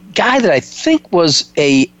there's a guy that I think was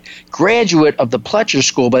a graduate of the Pletcher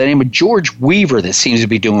School by the name of George Weaver that seems to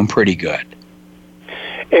be doing pretty good.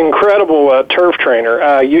 Incredible turf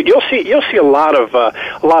trainer. You'll see a lot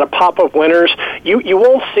of pop-up winners. You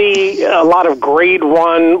won't see a lot of grade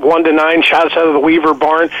 1 to 9 shots out of the Weaver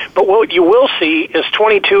barn, but what you will see is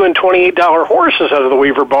 $22 and $28 horses out of the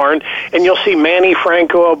Weaver barn, and you'll see Manny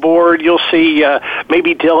Franco aboard. You'll see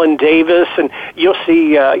maybe Dylan Davis, and you'll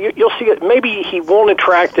see maybe he won't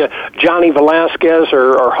attract Johnny Velasquez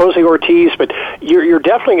or Jose Ortiz, but you're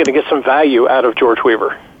definitely going to get some value out of George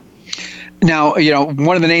Weaver. Now,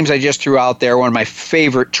 one of the names I just threw out there, one of my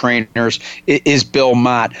favorite trainers, is Bill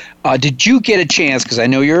Mott. Did you get a chance, because I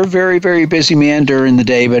know you're a very, very busy man during the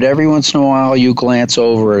day, but every once in a while you glance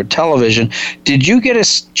over at television. Did you get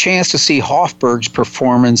a chance to see Hofberg's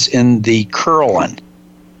performance in the Curlin?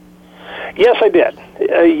 Yes, I did.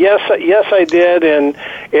 Yes, I did.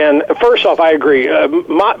 And first off, I agree.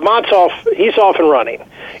 Mott's off. He's off and running.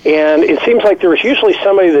 And it seems like there was usually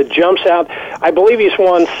somebody that jumps out. I believe he's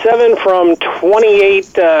won 7 from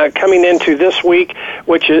 28 coming into this week,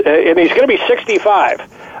 and he's going to be 65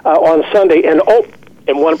 on Sunday. And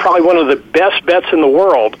probably one of the best bets in the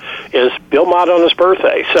world is Bill Mott on his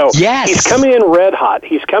birthday. So yes. He's coming in red hot.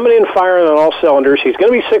 He's coming in firing on all cylinders. He's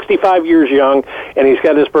going to be 65 years young, and he's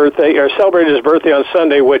got his birthday, or celebrated his birthday on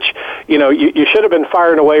Sunday, which, you should have been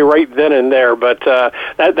firing away right then and there. But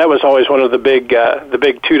that was always one of the big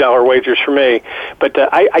 $2 wagers for me. But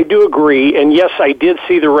I do agree, and yes, I did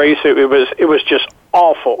see the race. It was just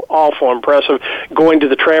awful impressive. Going to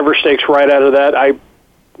the Travers Stakes right out of that,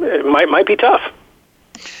 it might be tough.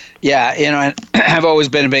 Yeah, I've always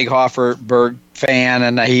been a big Hofberg fan,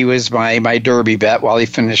 and he was my Derby bet while he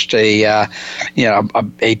finished a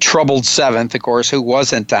troubled 7th, of course, who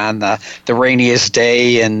wasn't on the rainiest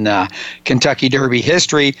day in Kentucky Derby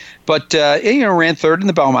history, but ran 3rd in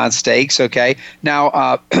the Belmont Stakes. Okay,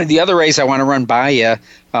 now the other race I want to run by you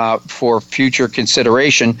for future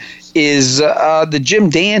consideration is the Jim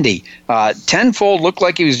Dandy. Tenfold looked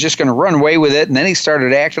like he was just going to run away with it, and then he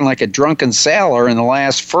started acting like a drunken sailor in the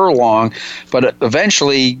last furlong, but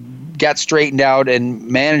eventually got straightened out and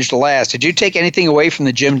managed to last. Did you take anything away from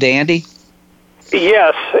the Jim Dandy?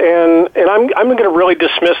 Yes, and I'm going to really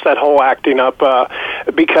dismiss that whole acting up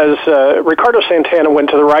because Ricardo Santana went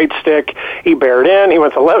to the right stick, he bared in, he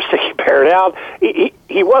went to the left stick, he bared out.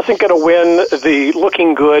 He wasn't going to win the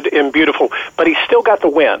looking good and beautiful, but he still got the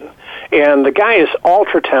win. And the guy is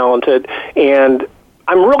ultra talented, and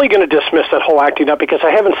I'm really going to dismiss that whole acting up because I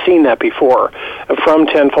haven't seen that before from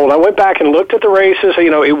Tenfold. I went back and looked at the races.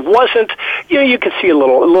 It wasn't, you could see a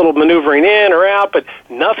little maneuvering in or out, but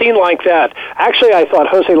nothing like that. Actually, I thought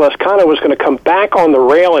Jose Lescano was going to come back on the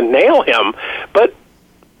rail and nail him, but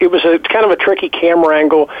it was kind of a tricky camera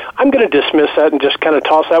angle. I'm going to dismiss that and just kind of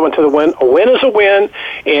toss that one to the wind. A win is a win,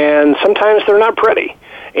 and sometimes they're not pretty.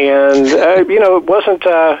 And it wasn't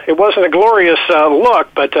a glorious look,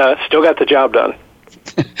 but still got the job done.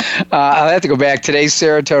 I'll have to go back. Today's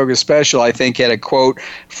Saratoga special, I think, had a quote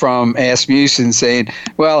from Asmussen saying,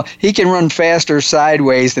 well, he can run faster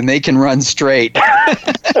sideways than they can run straight.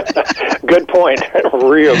 Good point.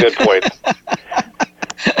 Real good point.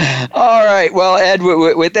 All right. Well, Ed,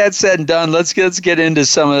 with that said and done, let's get into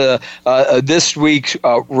some of the this week's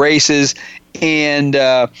races, and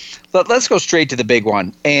let's go straight to the big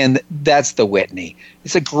one, and that's the Whitney.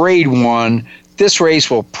 It's a Grade 1. This race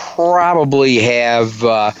will probably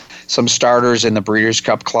have some starters in the Breeders'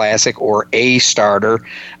 Cup Classic or a starter,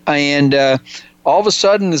 and all of a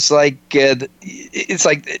sudden it's like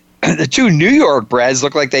the two New York breds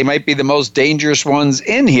look like they might be the most dangerous ones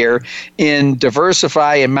in here in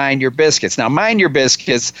Diversify and Mind Your Biscuits. Now, Mind Your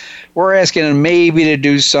Biscuits, we're asking him maybe to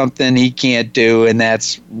do something he can't do, and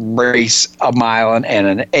that's race a mile and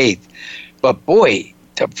an eighth. But boy,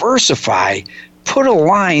 Diversify put a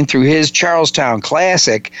line through his Charlestown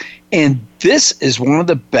Classic, and this is one of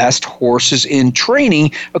the best horses in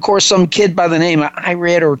training. Of course, some kid by the name of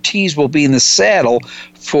Irad Ortiz will be in the saddle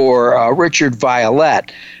for Richard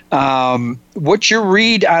Violette. What's your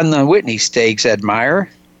read on the Whitney Stakes, Ed Meyer?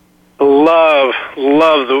 Love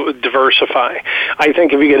the Diversify. I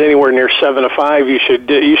think if you get anywhere near 7-5, you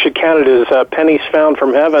should count it as pennies found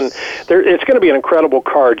from heaven. It's going to be an incredible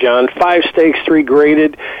card, John. 5 stakes, 3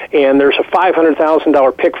 graded, and there's a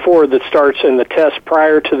 $500,000 pick forward that starts in the test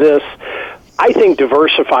prior to this. I think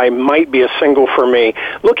Diversify might be a single for me.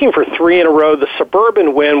 Looking for 3 in a row. The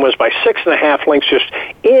Suburban win was by 6.5 lengths, just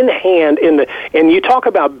in hand. And you talk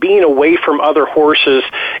about being away from other horses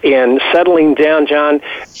and settling down, John.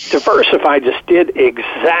 Diversify just did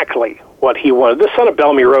exactly what he wanted. The son of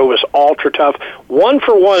Bellamy Rowe was ultra tough. 1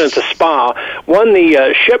 for 1 at the Spa. Won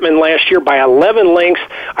the Shipman last year by 11 lengths.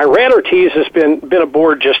 Irad Ortiz has been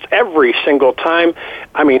aboard just every single time.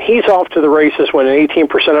 I mean, he's off to the races, winning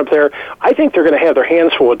 18% up there. I think they're going to have their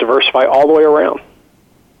hands full with Diversify all the way around.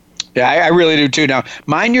 Yeah, I really do too. Now,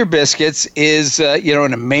 Mind Your Biscuits is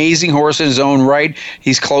an amazing horse in his own right.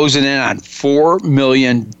 He's closing in on $4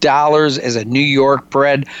 million as a New York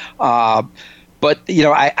bred. But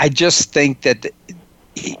I just think that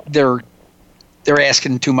they're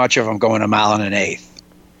asking too much of him going a mile and an eighth.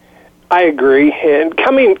 I agree. And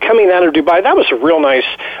coming out of Dubai, that was a real nice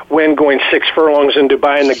win, going 6 furlongs in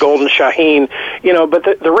Dubai in the Golden Shaheen. But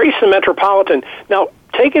the race in the Metropolitan. Now,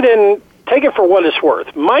 take it for what it's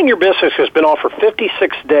worth. Mind Your Biscuits has been off for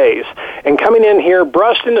 56 days, and coming in here,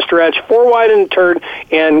 brushed in the stretch, 4 wide in the turn,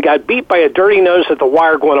 and got beat by a dirty nose at the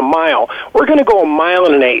wire going a mile. We're going to go a mile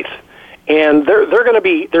and an eighth. And there's going to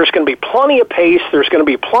be plenty of pace. There's going to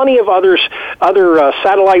be plenty of other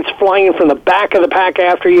satellites flying from the back of the pack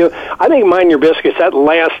after you. I think Mind Your Biscuits, that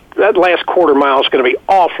last quarter mile is going to be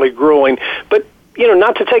awfully grueling. But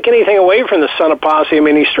not to take anything away from the son of Posse. I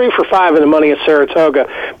mean, he's 3 for 5 in the money at Saratoga,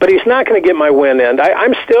 but he's not going to get my win end.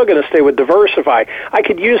 I'm still going to stay with Diversify. I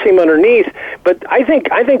could use him underneath, but I think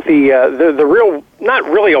the real, not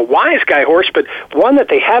really a wise guy horse, but one that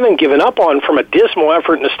they haven't given up on from a dismal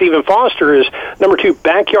effort in the Stephen Foster is number 2,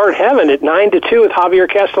 Backyard Heaven at 9-2 with Javier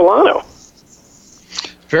Castellano.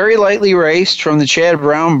 Very lightly raced from the Chad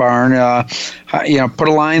Brown barn. Put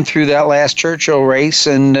a line through that last Churchill race,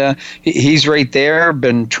 and he's right there.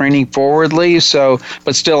 Been training forwardly,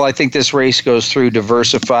 but still, I think this race goes through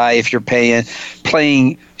Diversify if you're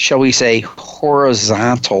playing, shall we say,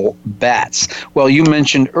 horizontal bets. Well, you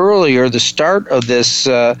mentioned earlier the start of this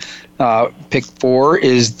pick 4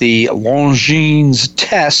 is the Longines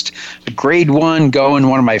Test, Grade 1, going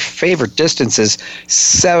one of my favorite distances,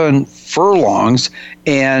 7 furlongs.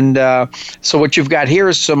 And so what you've got here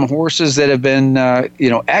is some horses that have been,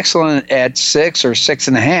 excellent at 6 or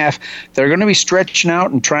 6.5. They're going to be stretching out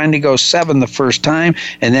and trying to go 7 the first time.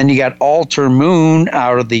 And then you got Alter Moon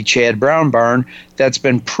out of the Chad Brown barn that's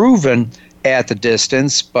been proven at the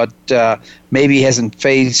distance, but maybe hasn't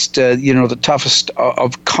faced, the toughest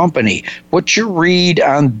of company. What's your read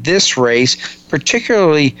on this race,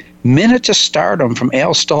 particularly Minute to Stardom from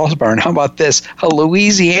Al Stallsbarn? How about this? A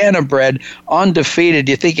Louisiana bred, undefeated.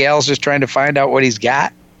 Do you think Al's just trying to find out what he's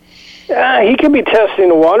got? He could be testing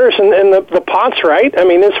the waters, and the pot's right. I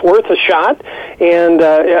mean, it's worth a shot. And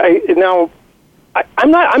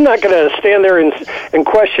I'm not going to stand there and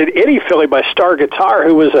question any filly by Star Guitar,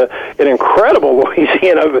 who was an incredible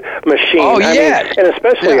Louisiana machine. Oh, yeah. And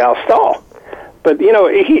especially Al Stall. But,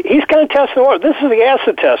 he's going to test the water. This is the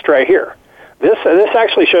acid test right here. This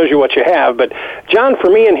actually shows you what you have. But, John,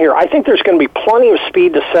 for me in here, I think there's going to be plenty of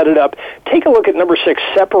speed to set it up. Take a look at number 6,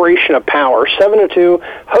 Separation of Power, 7-2.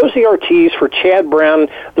 Jose Ortiz for Chad Brown.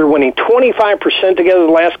 They're winning 25% together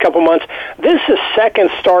the last couple months. This is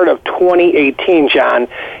second start of 2018, John.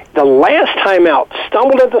 The last time out,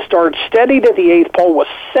 stumbled at the start, steadied at the 8th pole, was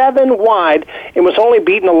 7 wide, and was only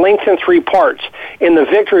beaten a length in 3 parts in the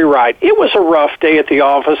victory ride. It was a rough day at the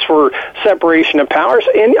office for Separation of Powers,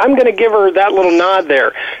 and I'm going to give her that little nod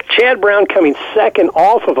there. Chad Brown coming second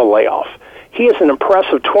off of a layoff. He is an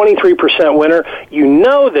impressive 23% winner. You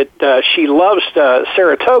know that she loves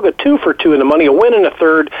Saratoga, 2 for 2 in the money, a win and a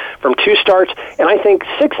third from 2 starts. And I think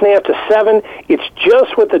 6.5 to 7, it's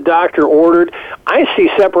just what the doctor ordered. I see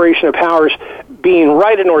Separation of Powers being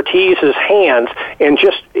right in Ortiz's hands, and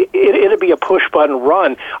just it'd be a push-button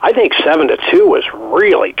run. I think 7 to 2 was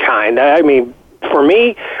really kind. I mean, for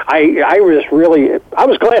me, I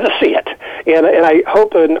was glad to see it, and I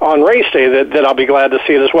hope on race day that I'll be glad to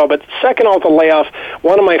see it as well. But second off the layoff,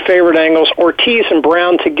 one of my favorite angles, Ortiz and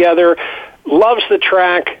Brown together, loves the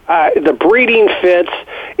track, the breeding fits,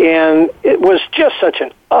 and it was just such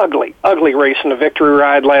an ugly race in the victory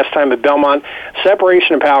ride last time at Belmont.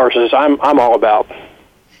 Separation of Powers is I'm all about.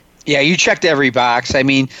 Yeah, you checked every box. I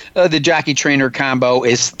mean, the jockey-trainer combo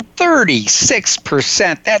is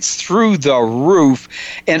 36%. That's through the roof.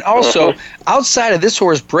 And also, outside of this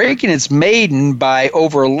horse breaking its maiden by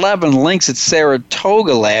over 11 lengths at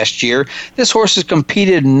Saratoga last year, this horse has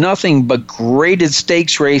competed in nothing but graded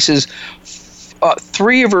stakes races,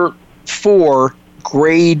 3 of her 4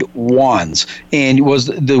 grade 1s, and was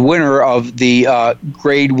the winner of the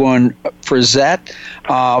grade 1 Frizette.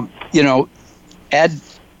 Ed,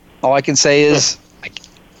 all I can say is,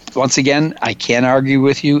 once again, I can't argue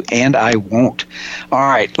with you, and I won't. All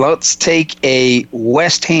right, let's take a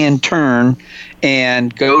west-hand turn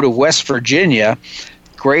and go to West Virginia.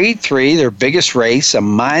 Grade 3, their biggest race,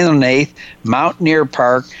 1.1 miles, Mountaineer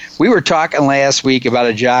Park. We were talking last week about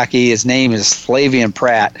a jockey. His name is Flavian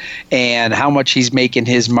Pratt, and how much he's making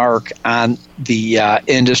his mark on the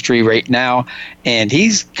industry right now. And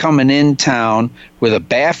he's coming in town with a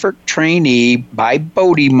Baffert trainee by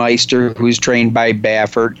Bodemeister, who's trained by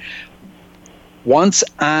Baffert. Once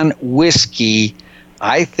on Whiskey,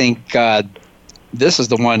 I think this is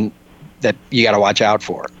the one that you got to watch out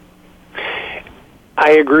for.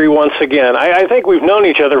 I agree once again. I think we've known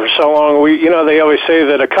each other for so long. They always say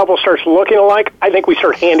that a couple starts looking alike. I think we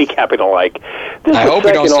start handicapping alike. I hope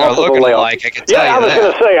we don't start looking alike. I can tell you that. I was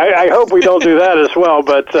going to say, I hope we don't do that as well.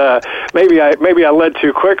 But maybe I led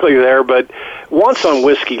too quickly there. But Once on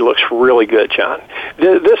Whiskey looks really good, John.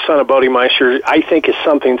 This son of Bodemeister, I think, is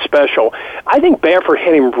something special. I think Baffert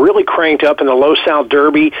had him really cranked up in the Low South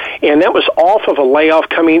Derby, and that was off of a layoff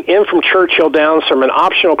coming in from Churchill Downs from an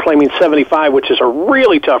optional claiming 75, which is a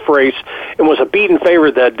really tough race, and was a beaten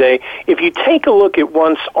favorite that day. If you take a look at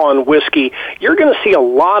Once on Whiskey, you're going to see a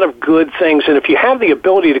lot of good things, and if you have the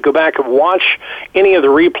ability to go back and watch any of the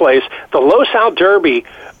replays, the Low South Derby,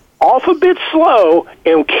 off a bit slow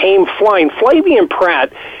and came flying. Flavian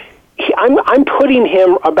Pratt, I'm putting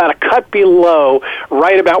him about a cut below,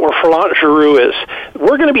 right about where Fernand Giroux is.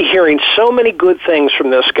 We're going to be hearing so many good things from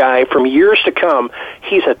this guy from years to come.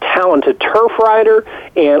 He's a talented turf rider,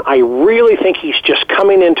 and I really think he's just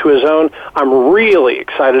coming into his own. I'm really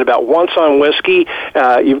excited about Once on Whiskey.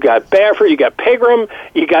 You've got Baffert, you got Pegram,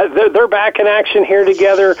 they're back in action here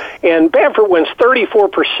together, and Baffert wins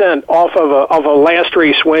 34% off of a last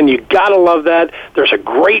race win. You got to love that. There's a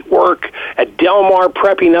great work at Del Mar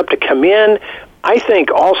prepping up to come in. I think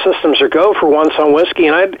all systems are go for Once on Whiskey,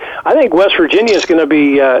 and I think West Virginia is going to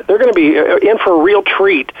be they're going to be in for a real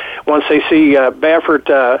treat once they see Baffert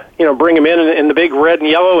bring him in the big red and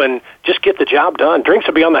yellow and just get the job done. Drinks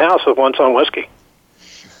will be on the house with Once on Whiskey.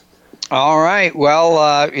 All right. Well,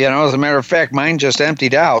 as a matter of fact, mine just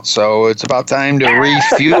emptied out, so it's about time to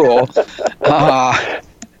refuel.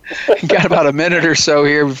 Got about a minute or so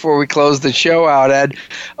here before we close the show out, Ed.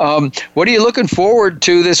 What are you looking forward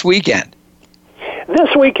to this weekend?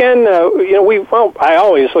 This weekend, I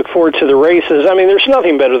always look forward to the races. I mean, there's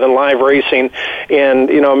nothing better than live racing, and,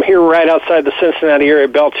 I'm here right outside the Cincinnati area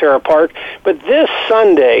at Belterra Park, but this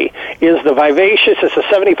Sunday is the Vivacious. It's a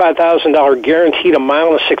 $75,000 guaranteed 1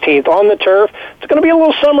 mile and 1/16 on the turf. It's going to be a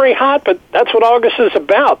little summery hot, but that's what August is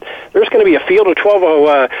about. There's going to be a field of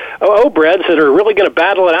 12 breds that are really going to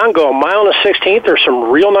battle it out and go 1 mile and 1/16. There's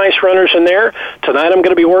some real nice runners in there. Tonight I'm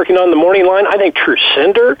going to be working on the morning line. I think True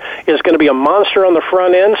Cinder is going to be a monster on the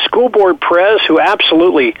front end. Schoolboard Prez, who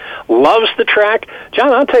absolutely loves the track.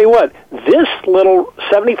 John, I'll tell you what, this little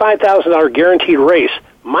 $75,000 guaranteed race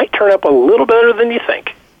might turn up a little better than you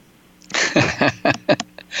think.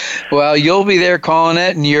 Well, you'll be there calling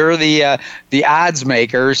it, and you're the odds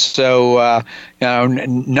maker, so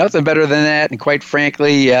nothing better than that. And quite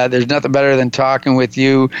frankly, there's nothing better than talking with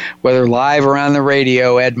you, whether live or on the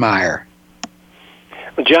radio, Ed Meyer.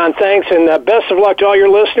 Well, John, thanks, and best of luck to all your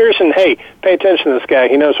listeners. And, hey, pay attention to this guy.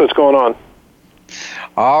 He knows what's going on.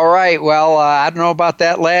 All right. Well, I don't know about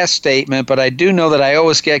that last statement, but I do know that I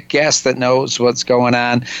always get guests that knows what's going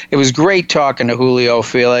on. It was great talking to Julio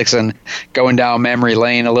Felix and going down memory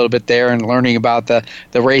lane a little bit there and learning about the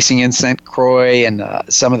racing in St. Croix and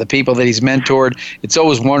some of the people that he's mentored. It's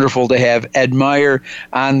always wonderful to have Ed Meyer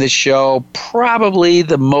on the show, probably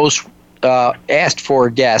the most asked for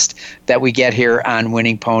guest that we get here on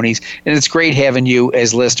Winning Ponies. And it's great having you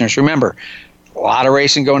as listeners. Remember, a lot of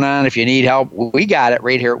racing going on. If you need help, we got it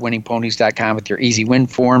right here at winningponies.com with your easy win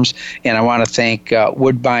forms. And I want to thank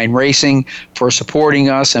Woodbine Racing for supporting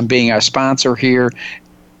us and being our sponsor here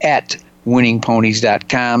at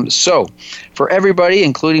winningponies.com. So for everybody,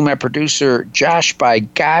 including my producer, Josh by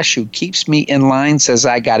Gosh, who keeps me in line, says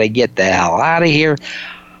I got to get the hell out of here,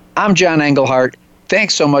 I'm John Englehart.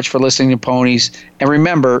 Thanks so much for listening to Ponies. And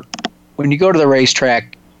remember, when you go to the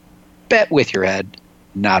racetrack, bet with your head,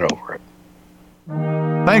 not over it.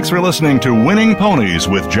 Thanks for listening to Winning Ponies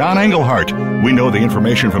with John Englehart. We know the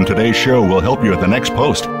information from today's show will help you at the next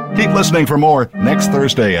post. Keep listening for more next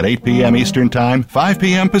Thursday at 8 p.m. Eastern Time, 5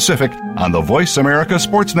 p.m. Pacific on the Voice America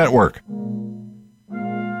Sports Network.